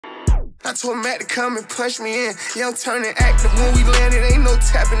I told Matt to come and push me in. Yeah, I'm turning active when we landed, ain't no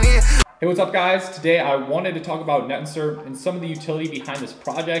tapping in. Hey, what's up guys? Today I wanted to talk about NetInsert and some of the utility behind this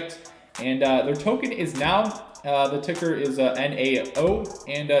project. And their token is now, the ticker is NAO.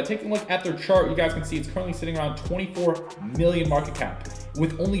 And taking a look at their chart, you guys can see it's currently sitting around 24 million market cap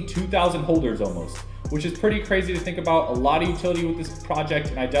with only 2,000 holders almost, which is pretty crazy to think about. A lot of utility with this project,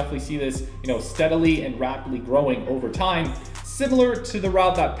 and I definitely see this, steadily and rapidly growing over time, similar to the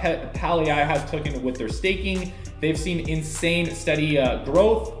route that PalAI has taken with their staking. They've seen insane steady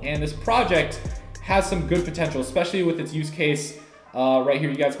growth, and this project has some good potential, especially with its use case right here.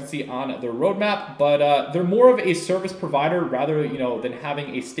 You guys can see on their roadmap, but they're more of a service provider rather, than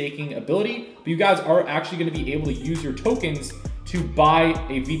having a staking ability. But you guys are actually going to be able to use your tokens to buy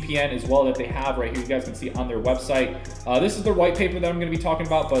a VPN as well that they have right here. You guys can see on their website. This is their white paper that I'm going to be talking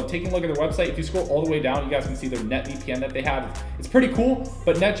about, but taking a look at their website, if you scroll all the way down, you guys can see their net VPN that they have. It's pretty cool,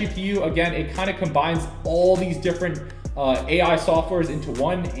 but net GPU, again, it kind of combines all these different AI softwares into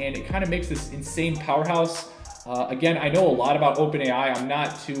one, and it kind of makes this insane powerhouse. Again, I know a lot about OpenAI. I'm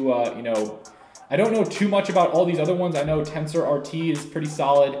not too, I don't know too much about all these other ones. I know TensorRT is pretty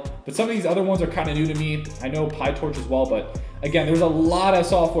solid, but some of these other ones are kind of new to me. I know PyTorch as well, but again, there's a lot of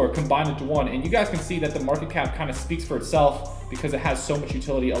software combined into one, and you guys can see that the market cap kind of speaks for itself because it has so much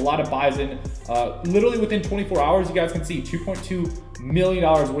utility. A lot of buys in, literally within 24 hours, you guys can see $2.2 million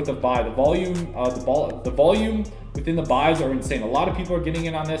worth of buy. The volume, the volume within the buys are insane. A lot of people are getting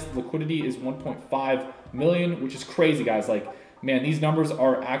in on this. Liquidity is 1.5 million, which is crazy, guys. Like, man, these numbers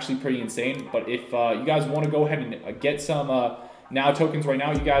are actually pretty insane. But if you guys want to go ahead and get some NOW tokens right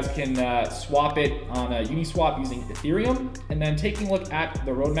now, you guys can swap it on Uniswap using Ethereum. And then taking a look at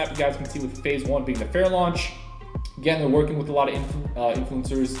the roadmap, you guys can see with phase 1 being the fair launch. Again, they're working with a lot of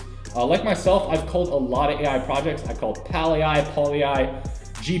influencers. Like myself, I've called a lot of AI projects. I called PalAI,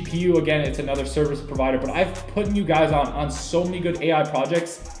 GPU, again, it's another service provider, but I've put you guys on so many good AI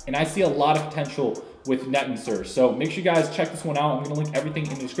projects, and I see a lot of potential with NetInsert. So make sure you guys check this one out. I'm gonna link everything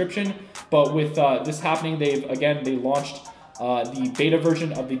in the description. But with this happening, they launched the beta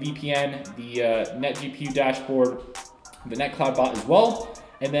version of the VPN, the Net GPU dashboard, the Net Cloud bot as well.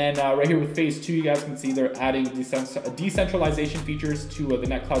 And then right here with phase 2, you guys can see they're adding decentralization features to the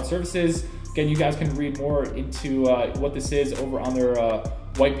Net Cloud services. Again, you guys can read more into what this is over on their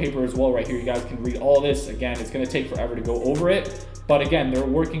white paper as well. Right here, you guys can read all this. Again, it's going to take forever to go over it, but again, they're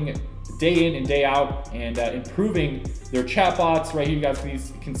working day in and day out and improving their chatbots. Right here, you guys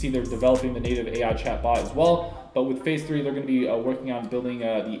can see they're developing the native AI chatbot as well. But with phase 3, they're going to be working on building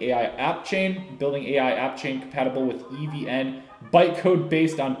the AI app chain, compatible with EVN bytecode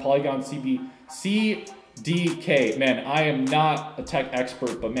based on Polygon CDK. Man, I am not a tech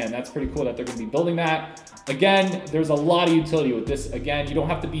expert, but man, that's pretty cool that they're going to be building that. Again, there's a lot of utility with this. Again, you don't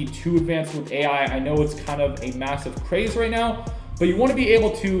have to be too advanced with AI. I know it's kind of a massive craze right now, but you want to be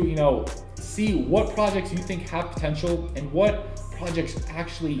able to, see what projects you think have potential and what projects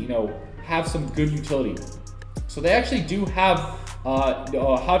actually, have some good utility. So they actually do have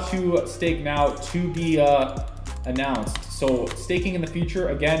how to stake now to be announced. So staking in the future,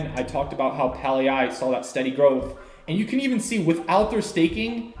 again, I talked about how PalAI saw that steady growth, and you can even see without their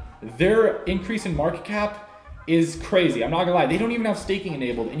staking, their increase in market cap is crazy. I'm not gonna lie, they don't even have staking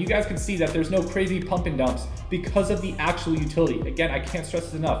enabled, and you guys can see that there's no crazy pump and dumps because of the actual utility. Again, I can't stress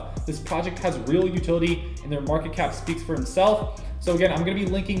this enough. This project has real utility, and their market cap speaks for itself. So again, I'm gonna be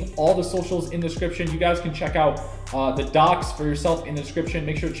linking all the socials in the description. You guys can check out the docs for yourself in the description.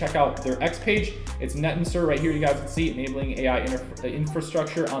 Make sure to check out their X page. It's NetInsert right here. You guys can see enabling AI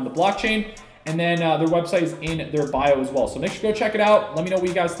infrastructure on the blockchain. And then their website is in their bio as well. So make sure to go check it out. Let me know what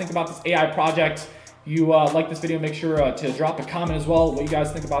you guys think about this AI project. If you like this video, make sure to drop a comment as well, what you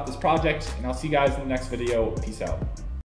guys think about this project. And I'll see you guys in the next video. Peace out.